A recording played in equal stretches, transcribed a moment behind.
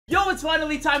it's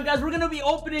finally time, guys. We're gonna be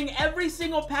opening every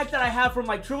single pack that I have from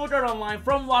like Triple Threat Online,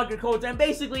 from Logger Codes, and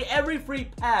basically every free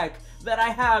pack that I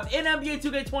have in NBA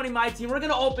 2K20 Myteam. We're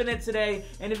gonna open it today,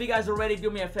 and if you guys are ready, do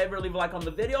me a favor, leave a like on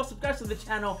the video, subscribe to the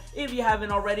channel if you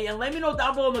haven't already, and let me know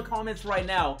down below in the comments right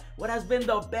now what has been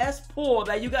the best pull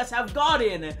that you guys have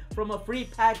gotten from a free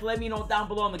pack. Let me know down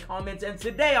below in the comments. And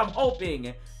today I'm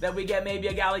hoping that we get maybe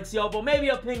a Galaxy Opal, maybe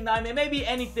a Pink Diamond, maybe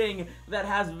anything that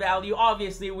has value.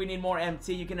 Obviously, we need more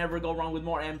MT. You can never go wrong with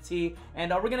more MT.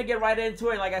 And we're gonna get right into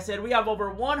it. Like I said, we have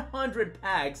over 100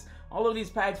 packs. All of these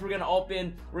packs we're gonna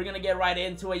open. We're gonna get right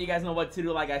into it. You guys know what to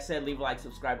do. Like I said, leave a like,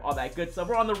 subscribe, all that good stuff.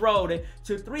 We're on the road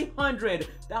to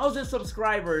 300,000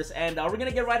 subscribers, and we're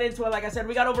gonna get right into it. Like I said,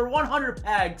 we got over 100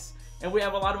 packs, and we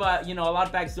have a lot of a lot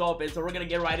of packs to open. So we're gonna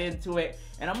get right into it.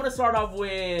 And I'm gonna start off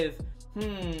with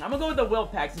I'm gonna go with the Will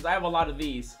pack since I have a lot of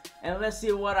these. And let's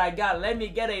see what I got. Let me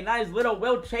get a nice little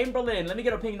Will Chamberlain. Let me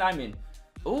get a Pink Diamond.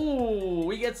 Ooh,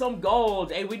 we get some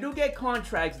gold. Hey, we do get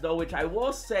contracts though, which I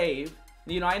will save.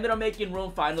 I ended up making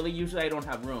room finally. Usually I don't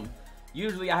have room.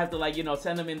 Usually I have to like,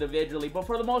 send them individually. But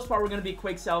for the most part, we're going to be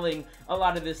quick selling a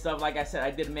lot of this stuff. Like I said,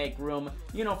 I did make room,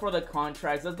 for the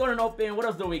contracts. Let's go and open. What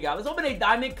else do we got? Let's open a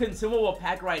diamond consumable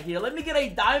pack right here. Let me get a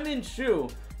diamond shoe.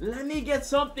 Let me get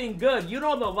something good. The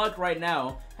luck right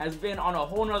now has been on a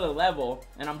whole nother level.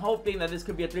 And I'm hoping that this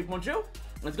could be a 3-point shoe.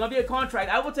 It's gonna be a contract.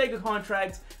 I will take a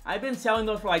contract. I've been selling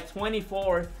those for like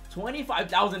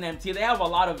 25,000 MT. They have a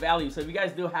lot of value, so if you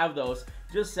guys do have those,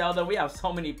 just sell them. We have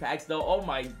so many packs though. Oh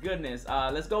my goodness.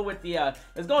 Let's go with the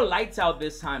let's go lights out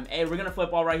this time. Hey, we're gonna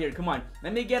flip all right here. Come on.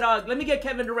 Let me get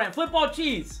Kevin Durant. Flip all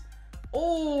cheese.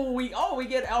 Oh, we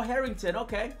get Al Harrington.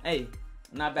 Okay. Hey,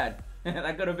 not bad.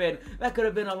 that could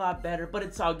have been a lot better, but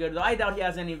it's all good though. I doubt he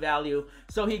has any value,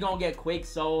 so he gonna get quick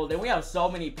sold. And we have so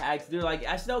many packs, dude. Like,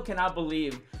 I still cannot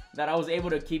believe that I was able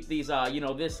to keep these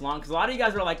this long, because a lot of you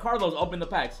guys are like, Carlos, open the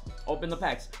packs, open the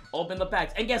packs, open the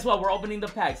packs. And guess what? We're opening the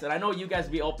packs, and I know you guys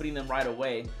be opening them right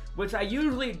away, which I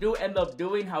usually do end up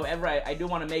doing. However, I do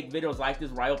want to make videos like this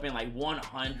where I open like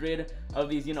 100 of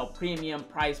these premium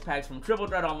price packs from Triple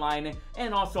Threat Online,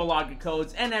 and also Logger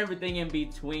Codes and everything in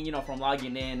between, from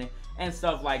logging in and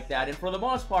stuff like that. And for the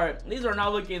most part, these are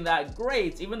not looking that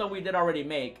great, even though we did already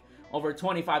make over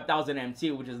 25,000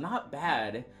 MT, which is not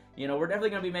bad. We're definitely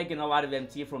going to be making a lot of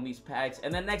MT from these packs.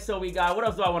 And then next up we got, what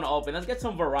else do I want to open? Let's get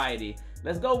some variety.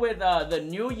 Let's go with the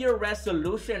New Year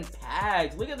Resolution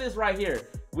packs. Look at this right here.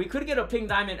 We could get a Pink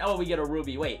Diamond. Oh, we get a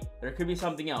Ruby. Wait, there could be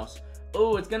something else.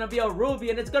 Oh, it's going to be a Ruby,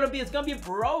 and it's going to be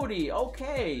Brody.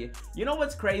 Okay. You know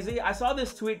what's crazy? I saw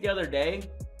this tweet the other day,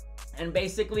 and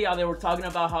basically they were talking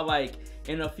about how, like,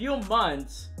 in a few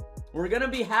months, we're going to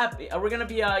be happy. We're going to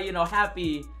be,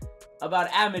 happy about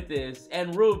amethysts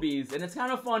and rubies. And it's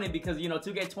kind of funny because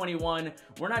 2K21,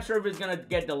 we're not sure if it's gonna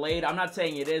get delayed. I'm not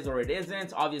saying it is or it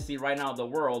isn't. Obviously right now the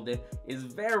world is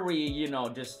very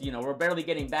we're barely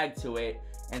getting back to it.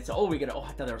 And so I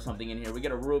thought there was something in here. We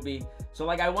get a ruby. So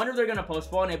like, I wonder if they're gonna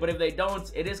postpone it, but if they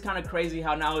don't, it is kind of crazy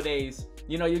how nowadays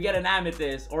you get an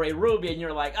amethyst or a ruby and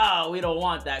you're like, oh, we don't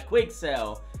want that, quick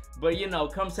sell. But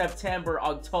come September,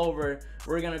 October,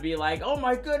 we're gonna be like, oh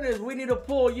my goodness, we need to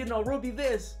pull ruby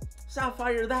this,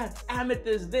 sapphire that,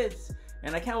 amethyst this.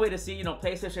 And I can't wait to see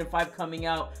PlayStation 5 coming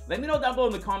out. Let me know down below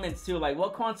in the comments too, like,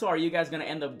 what console are you guys gonna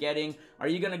end up getting? Are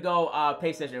you gonna go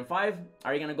PlayStation 5?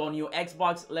 Are you gonna go new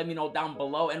Xbox? Let me know down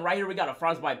below. And right here we got a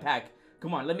Frostbite pack.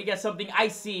 Come on, let me get something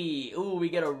icy. Ooh, we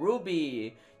get a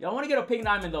ruby. I want to get a Pink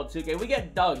Diamond though, 2K. We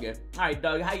get Doug. All right,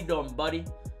 Doug, how you doing, buddy?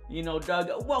 Doug,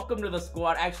 welcome to the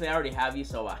squad. Actually, I already have you,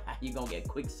 so you gonna get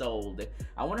quick sold.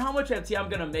 I wonder how much MT I'm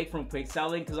gonna make from quick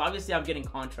selling, because obviously I'm getting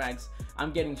contracts,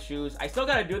 I'm getting shoes. I still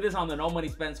gotta do this on the No Money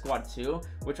Spent squad too,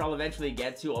 which I'll eventually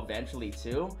get to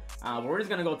too. But we're just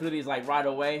gonna go through these like right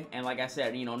away. And like I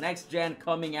said, next gen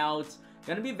coming out.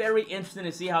 Gonna be very interesting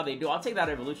to see how they do. I'll take that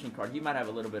evolution card. He might have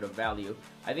a little bit of value.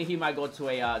 I think he might go to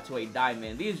a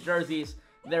diamond. These jerseys,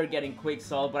 they're getting quick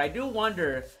sold, but I do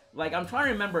wonder, like, I'm trying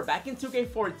to remember back in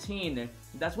 2K14,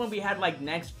 that's when we had like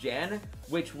next gen,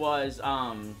 which was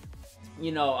from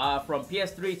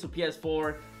PS3 to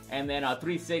PS4, and then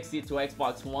 360 to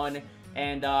Xbox One.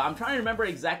 And I'm trying to remember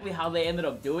exactly how they ended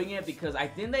up doing it, because I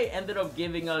think they ended up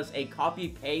giving us a copy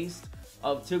paste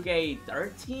of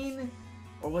 2K13,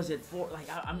 or was it 4? Like,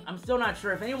 I'm still not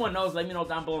sure. If anyone knows, let me know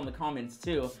down below in the comments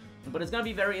too. But it's gonna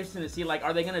be very interesting to see, like,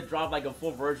 are they gonna drop like a full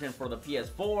version for the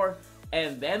PS4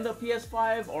 and then the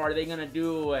PS5, or are they gonna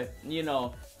do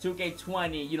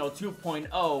 2K20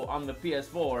 2.0 on the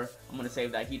PS4? I'm gonna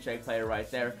save that heat check player right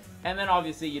there. And then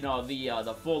obviously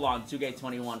the full-on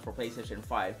 2K21 for PlayStation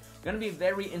 5. Gonna be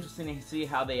very interesting to see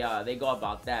how they go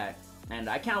about that. And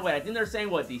I can't wait. I think they're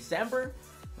saying, what, December?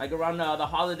 Like around the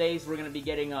holidays, we're gonna be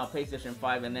getting PlayStation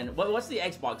 5, and then what's the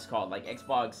Xbox called? Like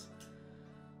Xbox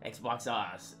XX?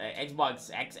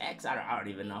 I don't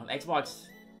even know. Xbox.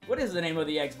 What is the name of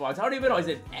the Xbox? I don't even know. Is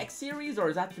it X Series or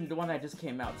is that the one that just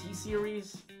came out? T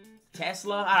Series?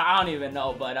 Tesla? I don't even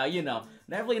know, but you know,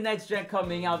 definitely next gen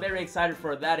coming out. Very excited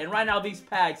for that. And right now, these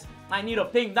packs, I need a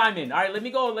pink diamond. All right, let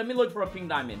me look for a pink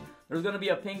diamond. There's gonna be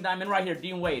a pink diamond right here.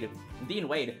 Dwayne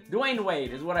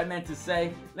Wade is what I meant to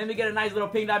say. Let me get a nice little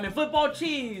pink diamond. Football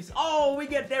cheese. Oh, we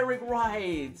get Derek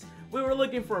Wright. We were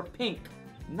looking for pink,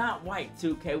 not white.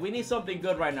 2K. We need something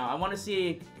good right now. I want to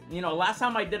see. You know, last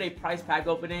time I did a prize pack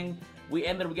opening, we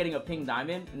ended up getting a pink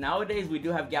diamond. Nowadays, we do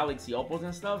have Galaxy Opals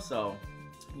and stuff, so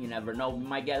you never know. We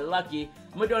might get lucky.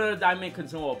 I'm gonna do another diamond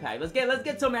consumable pack. Let's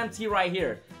get some MT right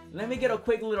here. Let me get a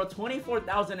quick little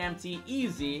 24,000 MT,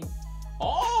 easy.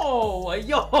 Oh,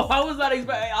 yo, I was not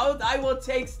expecting. I will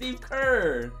take Steve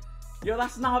Kerr. Yo,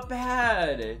 that's not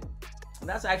bad.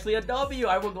 That's actually a W.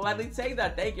 I will gladly take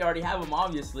that. Thank you. I already have him,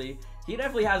 obviously. He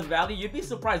definitely has value. You'd be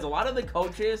surprised. A lot of the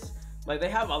coaches, like, they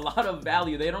have a lot of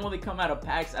value. They don't really come out of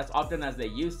packs as often as they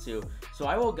used to. So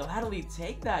I will gladly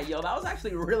take that. Yo, that was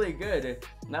actually really good.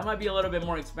 That might be a little bit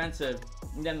more expensive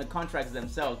than the contracts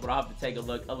themselves, but I'll have to take a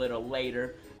look a little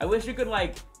later. I wish you could,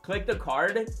 like, click the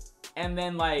card and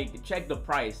then, like, check the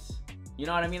price. You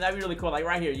know what I mean? That'd be really cool. Like,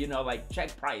 right here, you know, like,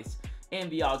 check price in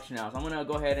the auction house. I'm gonna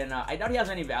go ahead and, I doubt he has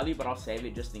any value, but I'll save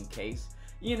it just in case.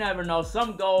 You never know.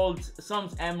 Some golds, some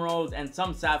emeralds, and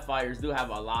some sapphires do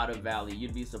have a lot of value.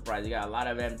 You'd be surprised. You got a lot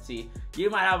of MT. You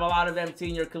might have a lot of MT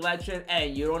in your collection,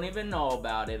 and you don't even know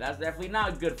about it. That's definitely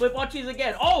not good. Flip-ball cheese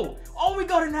again. Oh, we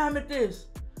got an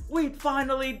amethyst. We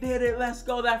finally did it. Let's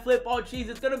go. That flip-ball cheese.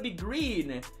 It's gonna be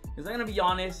green. Is that gonna be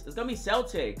honest? It's gonna be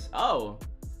Celtics. Oh.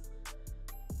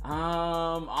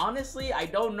 Honestly, I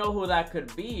don't know who that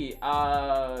could be.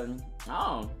 Oh.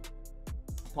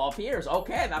 Paul Pierce.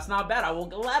 Okay, that's not bad. I will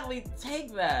gladly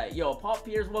take that. Yo, Paul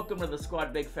Pierce, welcome to the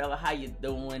squad, big fella. How you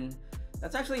doing?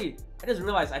 That's actually, I just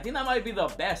realized, I think that might be the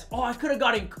best. Oh, I could have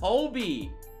gotten Kobe.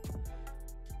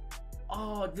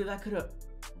 Oh, dude, that could have,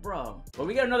 bro. But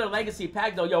we got another legacy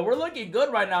pack, though. Yo, we're looking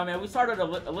good right now, man. We started a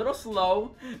little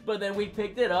slow, but then we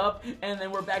picked it up, and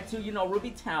then we're back to, you know,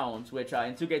 Ruby Towns, which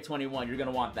in 2K21, you're going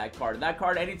to want that card. That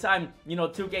card, anytime, you know,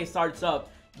 2K starts up,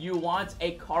 you want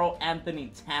a Karl Anthony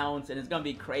Towns, and it's gonna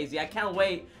be crazy. I can't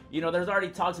wait. You know, there's already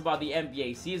talks about the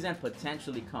NBA season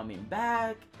potentially coming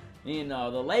back. You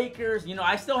know, the Lakers. You know,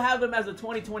 I still have them as the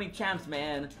 2020 champs,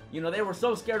 man. You know, they were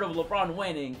so scared of LeBron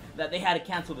winning that they had to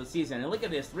cancel the season. And look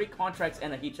at this, 3 contracts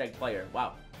and a heat check player.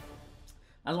 Wow.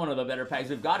 That's one of the better packs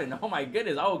we've gotten. Oh my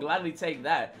goodness, I will gladly take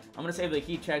that. I'm gonna save the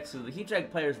heat checks, so the heat check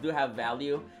players do have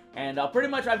value. And pretty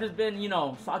much I've just been, you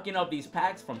know, stocking up these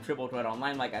packs from 2K20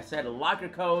 Online. Like I said, locker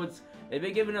codes. They've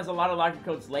been giving us a lot of locker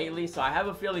codes lately, so I have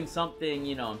a feeling something,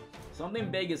 you know,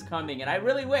 something big is coming. And I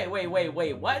really, wait,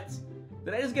 what?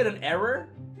 Did I just get an error?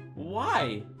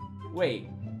 Why? Wait.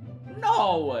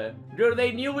 No! Dude,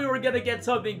 they knew we were gonna get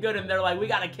something good, and they're like, we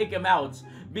gotta kick him out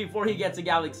before he gets a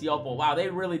Galaxy Opal. Wow, they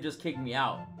really just kicked me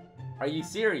out. Are you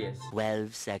serious?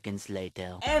 12 seconds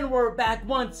later. And we're back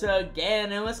once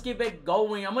again, and let's keep it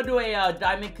going. I'm gonna do a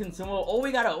diamond consumable. Oh,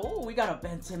 we got a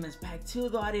Ben Simmons pack too,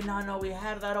 though. I did not know we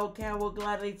had that. Okay, I will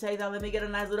gladly take that. Let me get a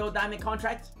nice little diamond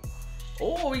contract.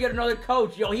 Oh, we got another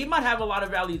coach. Yo, he might have a lot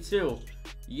of value too.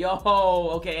 Yo,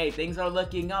 okay, hey, things are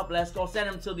looking up. Let's go send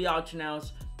him to the auction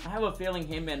house. I have a feeling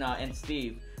him and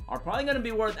Steve are probably gonna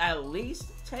be worth at least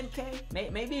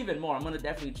 10K, maybe even more. I'm gonna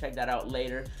definitely check that out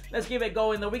later. Let's keep it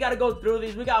going though. We gotta go through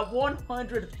these. We got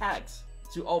 100 packs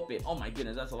to open. Oh my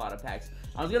goodness, that's a lot of packs.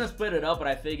 I was gonna split it up, but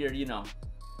I figured, you know,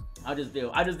 I'll just do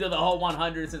the whole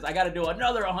 100 since I gotta do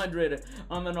another 100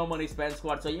 on the No Money Spend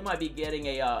squad. So you might be getting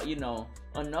a you know,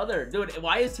 another. Dude,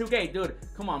 why is 2K? Dude,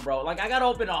 come on, bro. Like, I gotta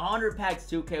open 100 packs,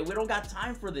 2K. We don't got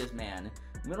time for this, man.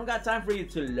 We don't got time for you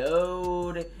to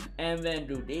load and then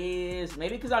do this.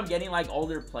 Maybe because I'm getting like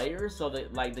older players, so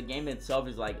that like the game itself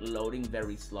is like loading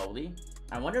very slowly.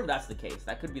 I wonder if that's the case.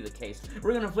 That could be the case.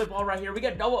 We're gonna flip all right here. We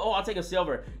get double. Oh, I'll take a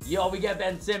silver. Yo, we get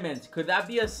Ben Simmons. Could that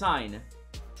be a sign?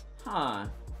 Huh?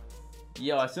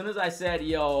 Yo, as soon as I said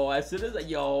I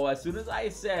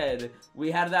said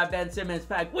we had that Ben Simmons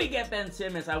pack, we get Ben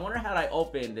Simmons. I wonder had I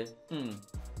opened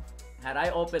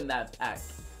that pack,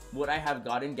 would I have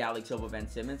gotten Galaxy over Ben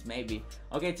Simmons? Maybe.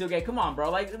 Okay, 2K, come on,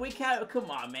 bro. Like, we can't, come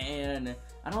on, man.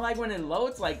 I don't like when it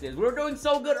loads like this. We were doing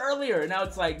so good earlier, and now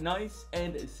it's like nice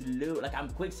and slow. Like, I'm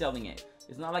quick selling it.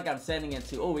 It's not like I'm sending it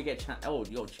to, oh, we get,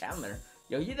 yo, Chandler.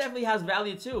 Yo, he definitely has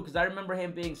value too, because I remember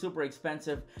him being super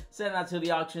expensive. Send that to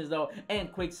the auctions though, and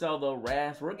quick sell the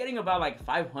rest. We're getting about like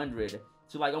 500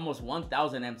 to like almost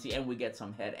 1,000 MT, and we get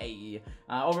some head. AE.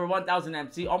 Over 1,000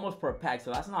 MT, almost per pack,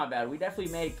 so that's not bad. We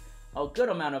definitely make a good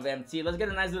amount of MT. Let's get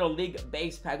a nice little league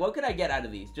base pack. What could I get out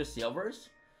of these? Just silvers?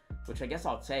 Which I guess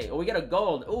I'll take. Oh, we get a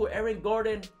gold. Oh, Aaron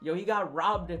Gordon. Yo, he got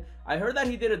robbed. I heard that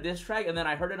he did a diss track, and then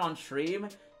I heard it on stream,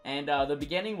 and the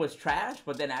beginning was trash,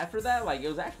 but then after that, like, it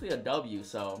was actually a W,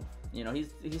 so, you know,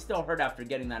 he's still hurt after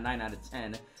getting that 9 out of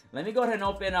 10. Let me go ahead and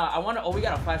open, oh, we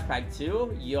got a flash pack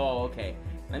too? Yo, okay.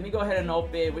 Let me go ahead and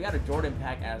open, we got a Jordan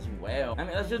pack as well. I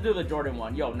mean, let's just do the Jordan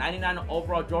one. Yo, 99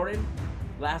 overall Jordan.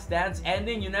 Last Dance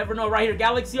ending, you never know, right here,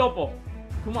 Galaxy Opal.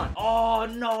 Come on. Oh,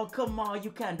 no, come on.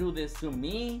 You can't do this to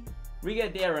me. We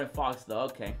get De'Aaron Fox, though.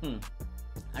 Okay.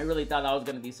 I really thought that was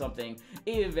going to be something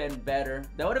even better.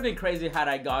 That would have been crazy had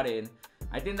I got in.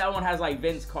 I think that one has, like,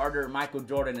 Vince Carter, Michael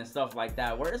Jordan, and stuff like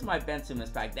that. Where is my Ben Simmons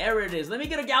pack? There it is. Let me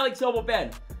get a Galaxy Opal Ben.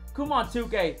 Come on,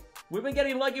 2K. We've been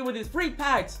getting lucky with these free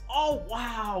packs. Oh,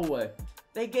 wow.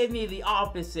 They gave me the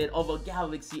opposite of a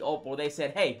Galaxy Opal. They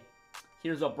said, hey,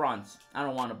 here's a bronze. I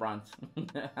don't want a bronze.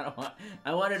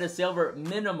 I wanted a silver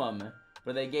minimum,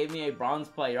 but they gave me a bronze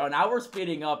player. Oh, now we're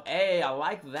speeding up. Hey, I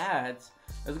like that.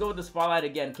 Let's go with the spotlight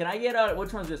again. Can I get a...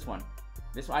 Which one's this one?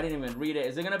 This one, I didn't even read it.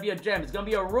 Is it going to be a gem? It's going to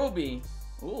be a ruby.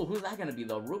 Ooh, who's that going to be,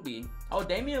 though? Ruby. Oh,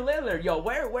 Damian Lillard. Yo,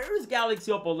 where is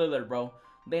Galaxy Opal Lillard, bro?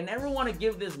 They never want to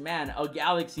give this man a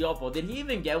Galaxy Opal. Did he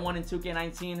even get one in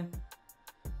 2K19?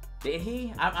 Did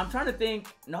he? I'm trying to think.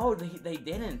 No, they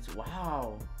didn't.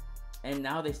 Wow. And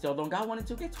now they still don't got one in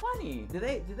 2K20. Did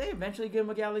they eventually give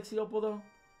him a Galaxy Opal, though?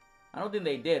 I don't think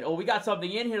they did. Oh, we got something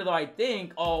in here, though, I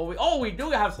think. Oh, we do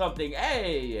have something.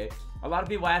 Hey! A lot of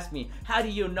people ask me, how do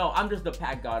you know? I'm just the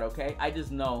pack god, okay? I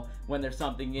just know when there's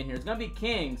something in here. It's gonna be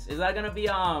Kings. Is that gonna be,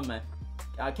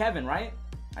 Kevin, right?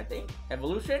 I think.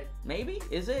 Evolution? Maybe?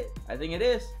 Is it? I think it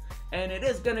is. And it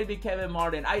is gonna be Kevin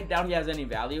Martin. I doubt he has any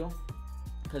value,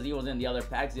 because he was in the other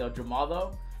packs. Yo, Jamal,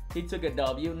 though, he took a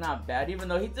W. Not bad. Even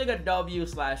though he took a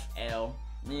W/L.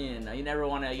 You know, you never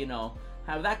want to, you know,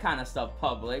 have that kind of stuff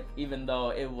public, even though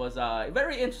it was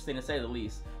very interesting to say the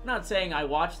least. I'm not saying I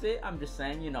watched it, I'm just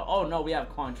saying, you know, oh no, we have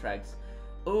contracts.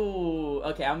 Ooh,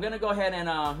 okay, I'm gonna go ahead and,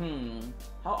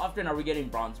 how often are we getting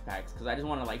bronze packs? Because I just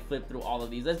want to, like, flip through all of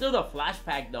these. Let's do the flash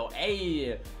pack, though.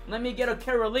 Hey, let me get a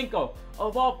Karolinko.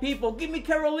 Of all people, give me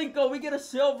Karolinko. We get a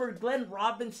silver Glenn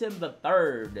Robinson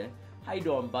III. How you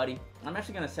doing, buddy? I'm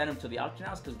actually going to send him to the auction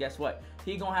house because guess what?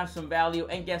 He going to have some value.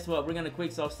 And guess what? We're going to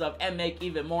quick sell stuff and make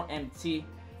even more MT.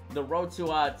 The road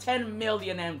to 10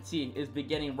 million MT is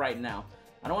beginning right now.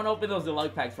 I don't want to open those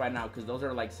deluxe packs right now because those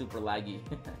are, like, super laggy.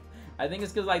 I think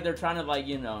it's because, like, they're trying to, like,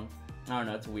 you know, I don't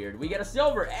know. It's weird. We get a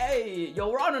silver. Hey, yo,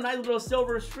 we're on a nice little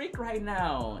silver streak right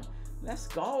now. Let's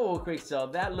go, quick sell.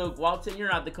 That Luke Walton,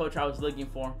 you're not the coach I was looking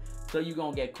for. So you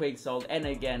gonna get quick sold. And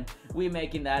again, we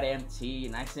making that MT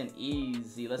nice and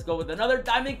easy. Let's go with another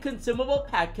diamond consumable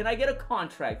pack. Can I get a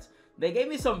contract? They gave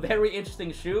me some very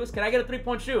interesting shoes. Can I get a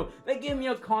 3-point shoe? They gave me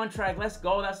a contract. Let's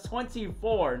go. That's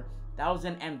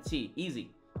 24,000 MT.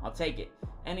 Easy. I'll take it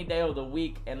any day of the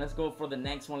week. And let's go for the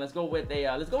next one. Let's go with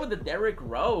the Derrick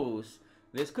Rose.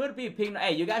 This could be pink.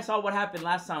 Hey, you guys saw what happened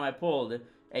last time I pulled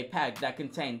a pack that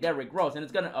contained Derrick Rose, and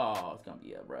it's gonna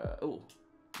be a bro. Ooh.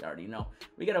 You already know.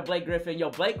 We got a Blake Griffin. Yo,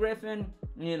 Blake Griffin,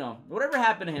 you know, whatever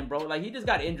happened to him, bro? Like, he just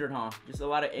got injured, huh? Just a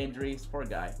lot of injuries. Poor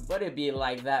guy. But it be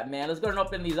like that, man. Let's go and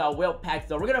open these Wilt packs,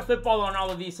 though. We're going to flip ball on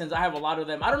all of these since I have a lot of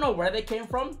them. I don't know where they came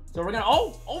from. So we're going to...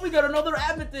 Oh, we got another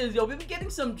Amethyst. Yo, we've been getting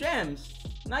some gems.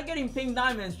 Not getting pink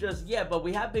diamonds just yet, but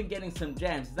we have been getting some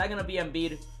gems. Is that going to be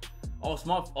Embiid? Oh,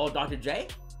 small... Oh, Dr. J?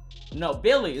 No,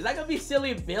 Billy. Is that going to be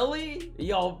silly Billy?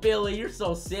 Yo, Billy, you're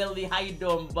so silly. How you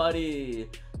doing, buddy?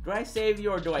 Do I save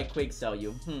you or do I quick sell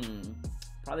you?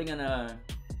 Probably gonna...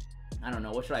 I don't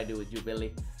know. What should I do with you,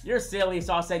 Billy? You're silly,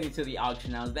 so I'll send you to the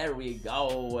auction house. There we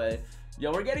go.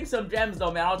 Yo, we're getting some gems,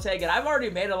 though, man. I'll take it. I've already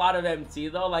made a lot of MT,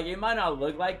 though. Like, it might not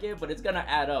look like it, but it's gonna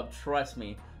add up. Trust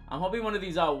me. I'm hoping one of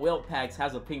these Wilt packs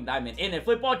has a pink diamond in it.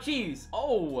 Flip ball cheese.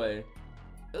 Oh.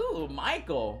 Ooh,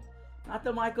 Michael. Not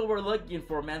the Michael we're looking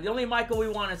for, man. The only Michael we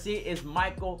want to see is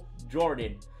Michael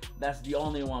Jordan. That's the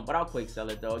only one, but I'll quick sell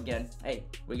it though. Again, hey,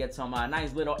 we get some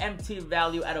nice little MT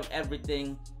value out of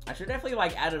everything. I should definitely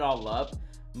like add it all up,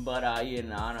 but you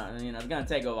know, it's gonna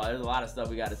take a while. There's a lot of stuff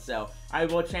we gotta sell. All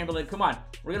right, Will Chamberlain, come on,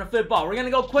 we're gonna flip ball. We're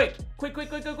gonna go quick.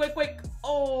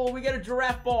 Oh, we get a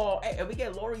giraffe ball. Hey, and we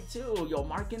get Laurie too. Yo,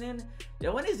 Markkinen.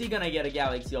 Yo, when is he gonna get a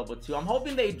Galaxy Opal 2? I'm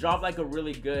hoping they drop like a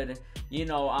really good, you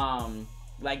know,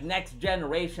 like next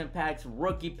generation packs,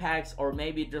 rookie packs, or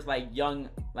maybe just like young,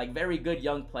 like very good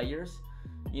young players.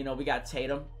 You know, we got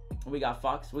Tatum. We got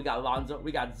Fox, we got Lonzo,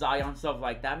 we got Zion, stuff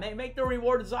like that. Make the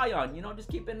reward Zion, you know, just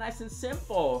keep it nice and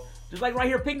simple. Just like right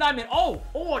here, pink diamond. Oh,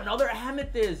 another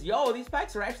amethyst. Yo, these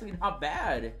packs are actually not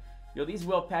bad. Yo, these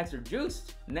wheel packs are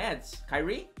juiced. Nets,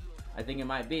 Kyrie? I think it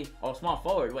might be. Oh, small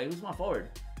forward. Wait, who's small forward?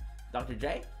 Dr.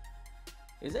 J?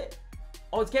 Is it?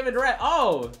 Oh, it's Kevin Durant.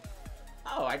 Oh,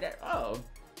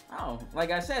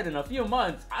 like I said, in a few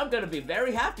months, I'm going to be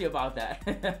very happy about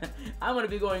that. I'm going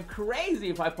to be going crazy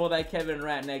if I pull that Kevin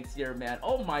Durant next year, man.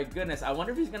 Oh my goodness. I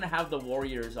wonder if he's going to have the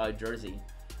Warriors jersey.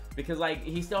 Because, like,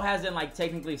 he still hasn't, like,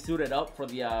 technically suited up for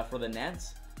the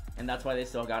Nets. And that's why they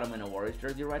still got him in a Warriors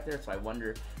jersey right there. So I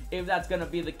wonder if that's going to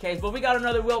be the case. But we got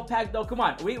another Wilt pack, though. Come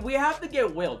on. We have to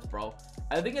get Wilt, bro.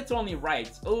 I think it's only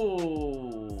right.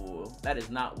 Ooh, that is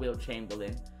not Wilt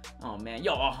Chamberlain. Oh, man.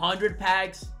 Yo, 100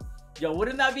 packs. Yo,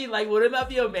 wouldn't that be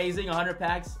amazing? 100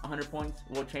 packs, 100 points,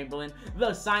 Wilt Chamberlain.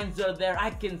 The signs are there. I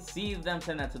can see them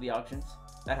send that to the auctions.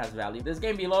 That has value. This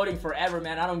game be loading forever,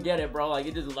 man. I don't get it, bro. Like,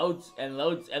 it just loads and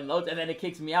loads and loads, and then it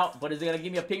kicks me out. But is it gonna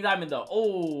give me a pink diamond, though?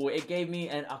 Oh, it gave me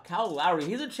a Kyle Lowry.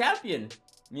 He's a champion.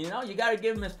 You know, you gotta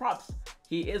give him his props.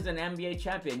 He is an NBA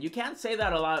champion. You can't say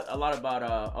that a lot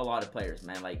about a lot of players,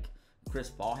 man. Like, Chris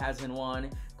Paul hasn't won.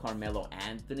 Carmelo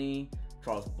Anthony.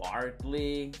 Charles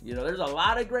Barkley, you know, there's a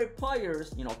lot of great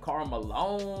players, you know, Karl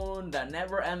Malone that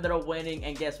never ended up winning,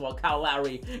 and guess what, Kyle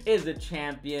Lowry is a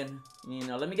champion. You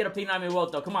know, let me get a P90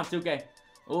 Wilt, though. Come on, 2K.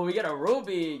 Oh, we get a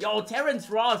Ruby. Yo,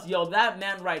 Terrence Ross, yo, that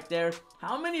man right there.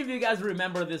 How many of you guys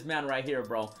remember this man right here,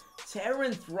 bro?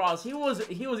 Terrence Ross, he was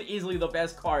easily the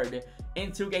best card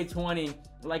in 2K20,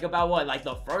 like about what, like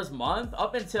the first month,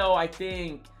 up until I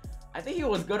think he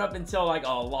was good up until like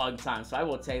a long time, so I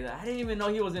will take that. I didn't even know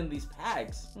he was in these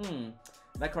packs.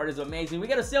 That card is amazing. We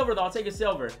get a silver, though. I'll take a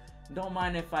silver. Don't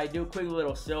mind if I do. Quick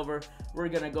little silver. We're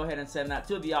going to go ahead and send that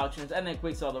to the auctions, and then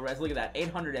quick sell the rest. Look at that,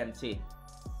 800 MT.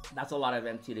 That's a lot of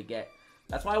MT to get.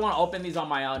 That's why I want to open these on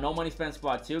my no money spent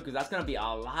squad, too, because that's going to be a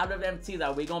lot of MT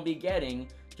that we're going to be getting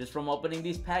just from opening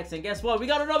these packs. And guess what? We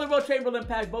got another Wilt Chamberlain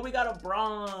pack, but we got a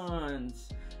bronze.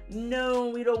 No,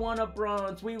 we don't want a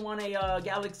bronze. We want a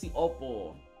Galaxy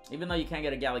Opal. Even though you can't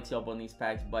get a Galaxy Opal in these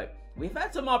packs, but we've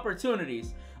had some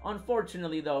opportunities.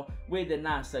 Unfortunately, though, we did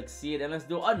not succeed. And let's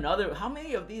do another. How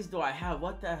many of these do I have?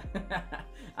 What the?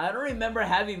 I don't remember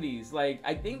having these. Like,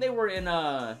 I think they were in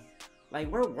a... Like,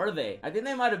 where were they? I think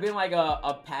they might have been like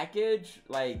a package.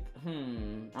 Like, I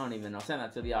don't even know. Send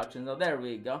that to the auctions. Oh, there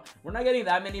we go. We're not getting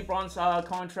that many bronze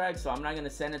contracts, so I'm not going to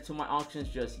send it to my auctions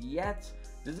just yet.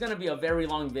 This is going to be a very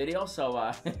long video,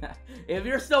 so if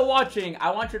you're still watching,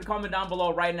 I want you to comment down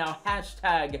below right now,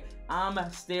 hashtag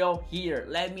I'm still here.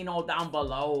 Let me know down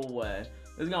below. This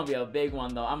is going to be a big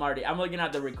one, though. I'm looking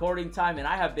at the recording time, and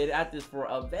I have been at this for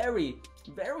a very,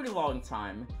 very long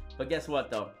time. But guess what,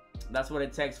 though? That's what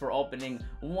it takes for opening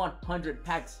 100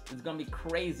 packs. It's going to be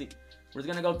crazy. We're just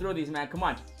going to go through these, man. Come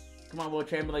on. Come on, Wilt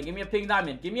Chamberlain. Give me a pink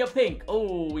diamond. Give me a pink.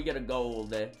 Oh, we get a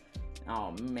gold.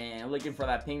 Oh, man. Looking for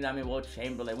that pink diamond Wilt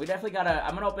Chamberlain. We definitely got to...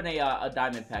 I'm going to open a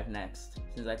diamond pack next,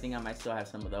 since I think I might still have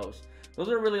some of those. Those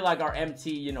are really like our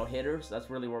MT, you know, hitters. That's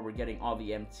really where we're getting all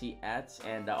the MT at.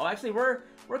 And, oh, actually, we're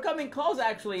coming close,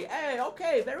 actually. Hey,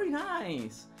 okay. Very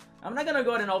nice. I'm not going to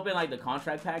go ahead and open, like, the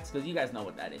contract packs, because you guys know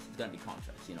what that is. It's going to be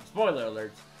contracts, you know. Spoiler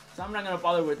alert. So I'm not going to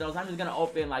bother with those. I'm just going to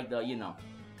open, like, the, you know,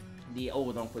 the...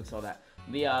 Oh, don't quick sell that.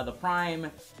 The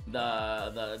prime,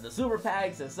 the super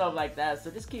packs and stuff like that.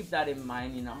 So just keep that in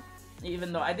mind, you know.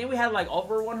 Even though I think we had like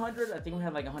over 100, I think we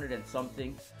had like 100 and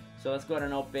something. So let's go ahead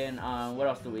and open. What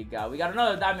else do we got? We got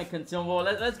another diamond consumable.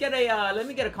 Let's get a let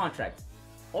me get a contract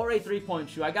or a 3-point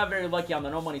shoe. I got very lucky on the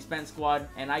no money spent squad,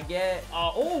 and I get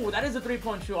oh, that is a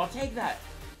 3-point shoe. I'll take that,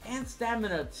 and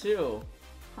stamina too.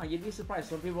 Huh, you'd be surprised.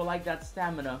 Some people like that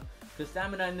stamina. The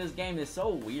stamina in this game is so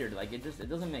weird. Like, it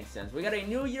doesn't make sense. We got a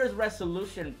New Year's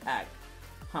resolution pack.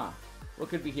 Huh. What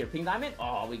could be here? Pink diamond?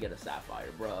 Oh, we get a sapphire,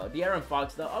 bro. De'Aaron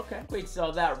Fox, though. Okay. Quick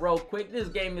sell that real quick. This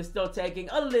game is still taking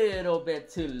a little bit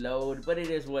to load, but it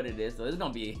is what it is. So this is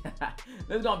gonna be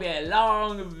this is gonna be a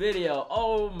long video.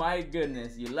 Oh my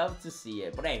goodness. You love to see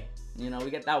it. But hey, you know, we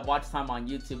get that watch time on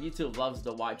YouTube. YouTube loves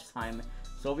the watch time.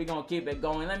 So we're gonna keep it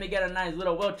going. Let me get a nice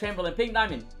little Wilt Chamberlain pink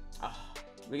diamond. Oh.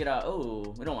 We get a...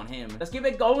 Oh, we don't want him. Let's keep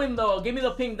it going, though. Give me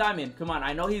the pink diamond. Come on.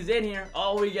 I know he's in here.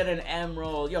 Oh, we get an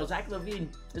emerald. Yo, Zach LaVine.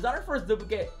 Is that our first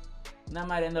duplicate? That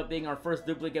might end up being our first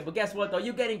duplicate. But guess what, though?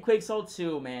 You're getting quick sold,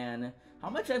 too, man. How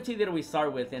much MT did we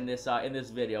start with in this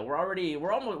video?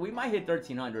 We might hit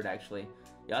 1,300, actually.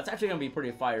 Yeah, it's actually going to be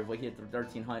pretty fire if we hit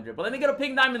 1,300. But let me get a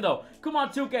pink diamond, though. Come on,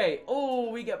 2K.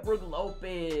 Oh, we get Brook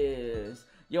Lopez.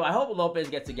 Yo, I hope Lopez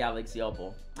gets a Galaxy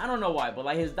Opal. I don't know why, but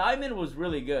like his diamond was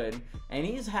really good. And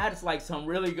he's had like some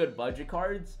really good budget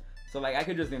cards. So, like, I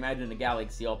could just imagine the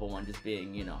Galaxy Opal one just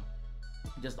being, you know,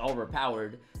 just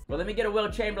overpowered. But let me get a Will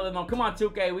Chamberlain, though. Come on,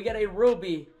 2K. We get a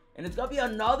Ruby. And it's going to be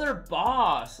another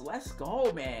boss. Let's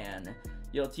go, man.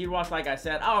 Yo, T-Ross, like I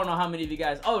said, I don't know how many of you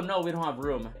guys... Oh, no, we don't have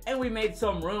room. And we made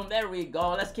some room. There we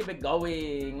go. Let's keep it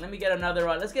going. Let me get another...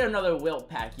 let's get another Wilt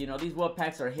pack. You know, these Wilt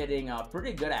packs are hitting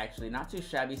pretty good, actually. Not too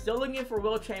shabby. Still looking for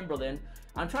Will Chamberlain.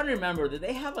 I'm trying to remember. Did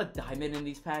they have a diamond in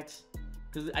these packs?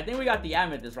 Because I think we got the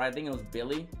amethyst, right? I think it was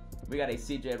Billy. We got a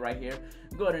CJ right here.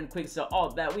 Go ahead and quick sell all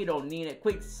that. We don't need it.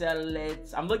 Quick sell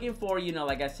it. I'm looking for, you know,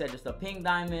 like I said, just a pink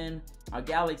diamond, a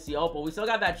Galaxy Opal. We still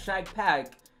got that Shag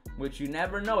pack, which you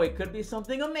never know. It could be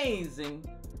something amazing.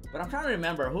 But I'm trying to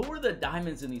remember, who were the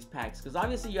diamonds in these packs? Because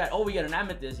obviously you had, oh, we got an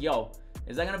amethyst. Yo,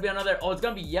 is that going to be another? Oh, it's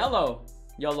going to be yellow.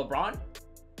 Yo, LeBron?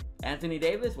 Anthony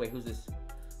Davis? Wait, who's this?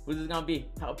 Who's this going to be?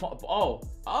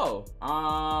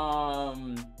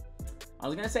 I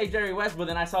was gonna say Jerry West, but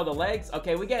then I saw the legs.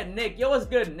 Okay, we get Nick. Yo, what's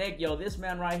good, Nick? Yo, this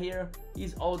man right here,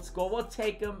 he's old school. We'll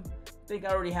take him. I think I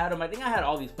already had him. I think I had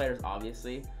all these players,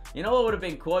 obviously. You know what would have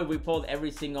been cool if we pulled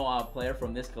every single player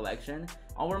from this collection?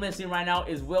 All we're missing right now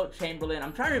is Wilt Chamberlain.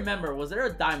 I'm trying to remember. Was there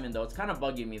a diamond, though? It's kind of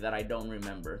bugging me that I don't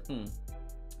remember.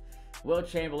 Wilt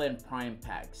Chamberlain Prime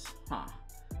Packs. Huh.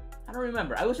 I don't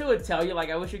remember. I wish it would tell you. Like,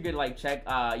 I wish you could, like, check,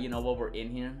 you know, what we're in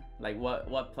here. Like,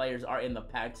 what players are in the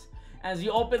packs. As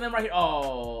you open them right here.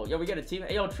 Oh, yo, we get a team.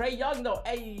 Yo, Trey Young, though.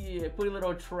 Hey, pretty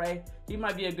little Trey. He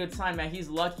might be a good sign, man. He's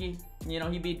lucky. You know,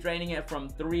 he be draining it from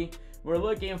 3. We're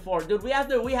looking for... Dude, we have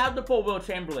to pull Will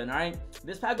Chamberlain, all right?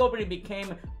 This pack opening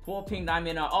became pull pink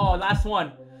diamond. Oh, last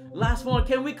one. Last one.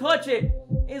 Can we clutch it?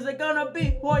 Is it gonna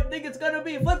be who I think it's gonna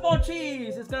be? Flip on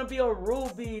cheese. It's gonna be a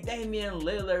Ruby. Damian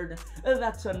Lillard.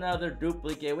 That's another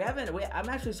duplicate. I'm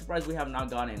actually surprised we have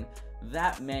not gotten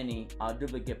that many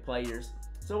duplicate players.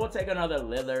 So we'll take another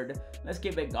Lillard. Let's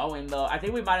keep it going, though. I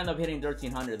think we might end up hitting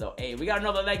 1,300, though. Hey, we got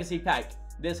another legacy pack.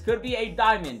 This could be a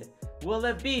diamond. Will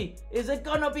it be? Is it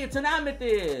gonna be? It's an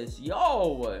amethyst.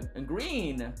 Yo, and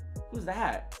green. Who's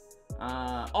that?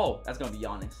 Oh, that's gonna be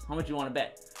Giannis. How much do you want to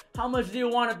bet? How much do you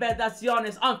want to bet that's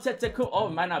Giannis? Oh,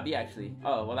 it might not be, actually.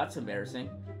 Oh, well, that's embarrassing.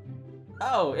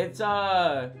 Oh, it's,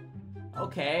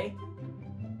 okay.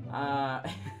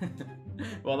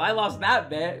 Well, I lost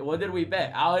that bet. What did we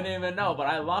bet? I don't even know, but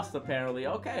I lost apparently.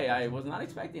 Okay, I was not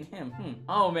expecting him.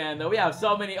 Oh man, though we have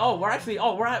so many. Oh, we're at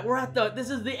the.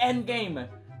 This is the end game.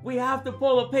 We have to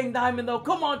pull a pink diamond though.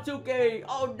 Come on, 2K.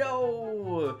 Oh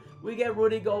no, we get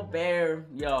Rudy Gobert.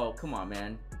 Yo, come on,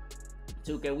 man.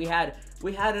 2K,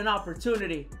 we had an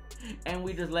opportunity, and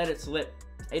we just let it slip.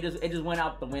 It just went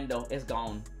out the window. It's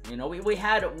gone. You know, we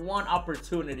had one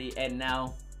opportunity, and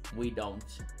now we don't.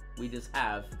 We just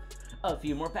have a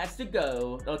few more packs to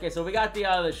go. Okay, so we got the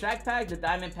Shaq pack, the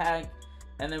diamond pack,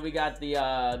 and then we got the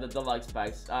deluxe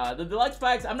packs. The deluxe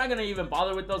packs, I'm not gonna even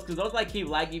bother with those because those like keep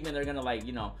lagging and they're gonna like,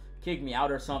 you know, kick me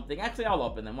out or something. Actually, I'll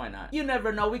open them. Why not? You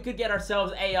never know. We could get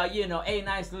ourselves a you know, a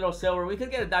nice little silver. We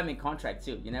could get a diamond contract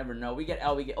too. You never know. We get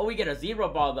we get a zero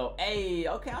ball though. Hey,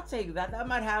 okay, I'll take that. That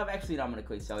might have actually. No, I'm gonna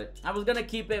quick sell it. I was gonna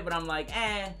keep it, but I'm like,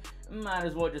 might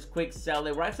as well just quick sell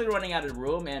it. We're actually running out of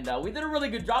room, and we did a really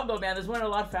good job though, man. This went a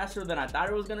lot faster than I thought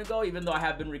it was gonna go, even though I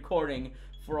have been recording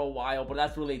for a while, but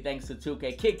that's really thanks to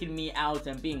 2K kicking me out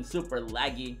and being super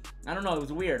laggy. I don't know, it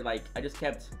was weird. Like, I just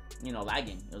kept, you know,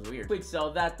 lagging. It was weird. Quick sell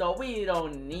that though. We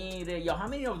don't need it. Yo, how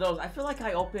many of those? I feel like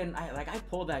I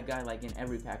pull that guy like in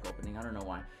every pack opening. I don't know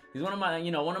why. He's one of my,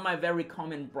 you know, one of my very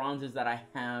common bronzes that I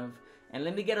have. And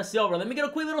let me get a silver. Let me get a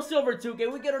quick little silver 2K.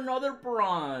 We get another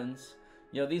bronze.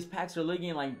 Yo, these packs are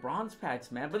looking like bronze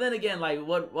packs, man. But then again, like,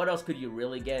 what else could you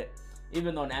really get?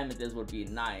 Even though an amethyst would be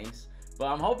nice. But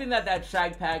I'm hoping that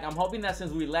Shag pack, I'm hoping that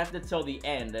since we left it till the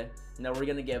end, that we're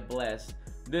gonna get blessed.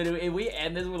 Dude, if we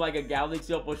end this with like a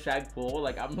Galaxy Opal Shag pull,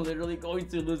 like I'm literally going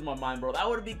to lose my mind, bro. That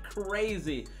would be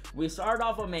crazy. We started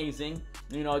off amazing.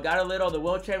 You know, got a little, the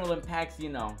Will Chamberlain packs, you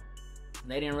know,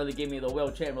 they didn't really give me the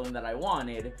Will Chamberlain that I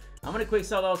wanted. I'm gonna quick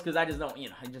sell those because I just don't, you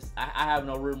know, I have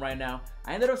no room right now.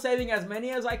 I ended up saving as many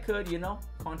as I could, you know.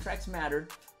 Contracts matter.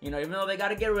 You know, even though they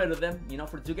gotta get rid of them, you know,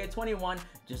 for 2K21,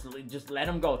 just let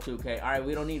them go, 2K. All right,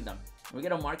 we don't need them. We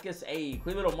get a Marcus, a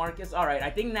quick little Marcus. All right, I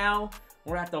think now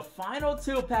we're at the final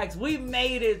 2 packs. We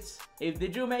made it.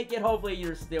 Did you make it? Hopefully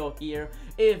you're still here.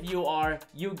 If you are,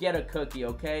 you get a cookie,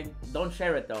 okay? Don't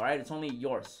share it though, all right? It's only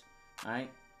yours, all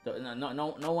right?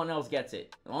 No one else gets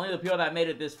it. Only the people that made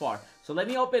it this far. So let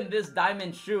me open this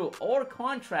diamond shoe or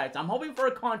contract. I'm hoping for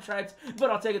a contract, but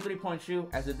I'll take a 3-point shoe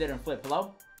as it didn't flip.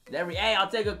 Hello? Hey, I'll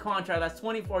take a contract. That's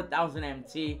 24,000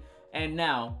 MT. And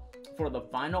now for the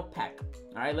final pack.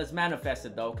 All right, let's manifest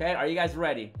it though, okay? Are you guys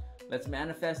ready? Let's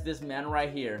manifest this man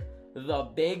right here. the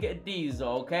big diesel,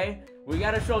 okay? We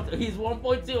gotta show, he's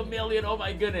 1.2 million, oh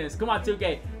my goodness. Come on,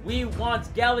 2K. We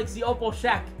want Galaxy Opal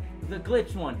Shaq, the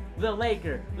glitch one, the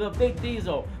Laker, the big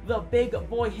diesel, the big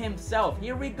boy himself.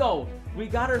 Here we go. We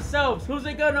got ourselves, who's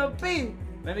it gonna be?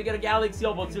 Let me get a Galaxy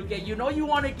Opal, 2K. You know you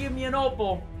want to give me an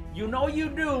Opal. You know you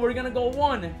do. We're gonna go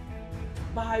one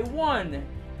by one.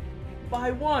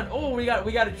 By one. Oh, we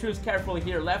gotta choose carefully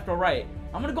here, left or right.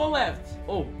 I'm gonna go left.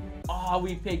 Oh,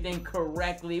 we picked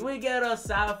incorrectly. We get a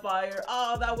sapphire.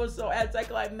 Oh, that was so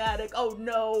anticlimactic. Oh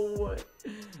no.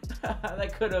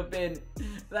 that could have been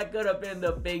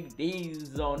the big D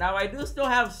zone. Now I do still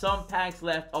have some packs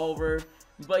left over,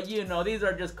 but you know, these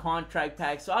are just contract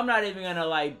packs, so I'm not even gonna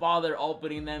like bother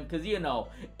opening them, because you know,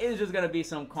 it's just gonna be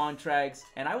some contracts,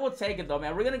 and I will take it though,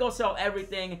 man. We're gonna go sell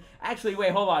everything. Actually,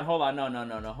 wait, hold on,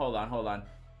 no, hold on.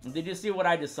 Did you see what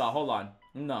I just saw? Hold on.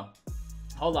 No.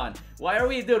 Hold on. Why are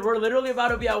we, dude, we're literally about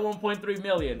to be at 1.3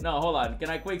 million. No, hold on.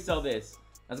 Can I quick sell this?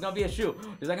 That's gonna be a shoe.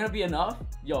 Is that gonna be enough?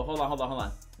 Yo, hold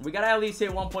on. We gotta at least hit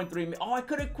 1.3 million. Oh, I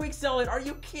couldn't quick sell it. Are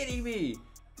you kidding me?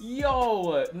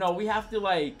 Yo, no, we have to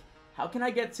like, how can I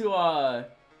get to, I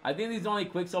think these only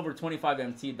quicks over 25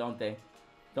 MT, don't they?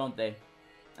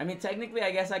 I mean, technically, I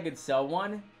guess I could sell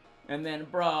one. And then,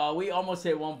 bro, we almost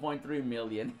hit 1.3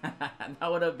 million. that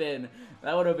would have been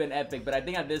epic. But I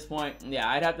think at this point, yeah,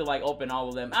 I'd have to like open all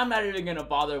of them. I'm not even gonna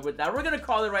bother with that. We're gonna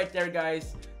call it right there,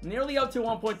 guys. Nearly up to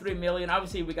 1.3 million.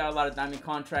 Obviously, we got a lot of diamond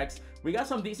contracts. We got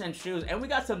some decent shoes, and we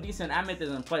got some decent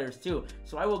amethyst and players too.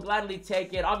 So I will gladly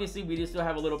take it. Obviously, we do still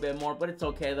have a little bit more, but it's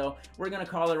okay though. We're gonna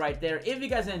call it right there. If you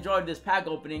guys enjoyed this pack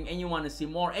opening and you want to see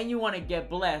more and you want to get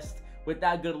blessed with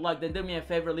that good luck, then do me a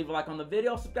favor, leave a like on the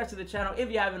video, subscribe to the channel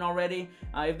if you haven't already.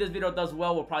 If this video does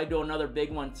well, we'll probably do another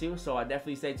big one too, so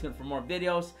definitely stay tuned for more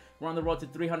videos. We're on the road to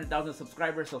 300,000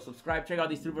 subscribers, so subscribe. Check out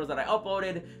these 3 videos that I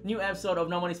uploaded. New episode of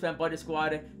No Money Spent Budget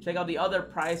Squad. Check out the other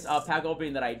price pack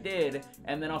opening that I did,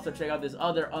 and then also check out this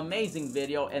other amazing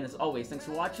video. And as always, thanks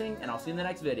for watching, and I'll see you in the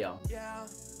next video. Yeah,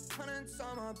 hundreds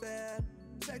on my bed,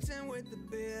 texting with the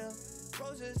bill,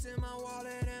 roses in my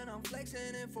wallet, and I'm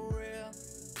flexing it for real.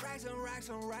 Racks and racks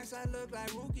and racks, I look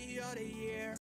like rookie of the year.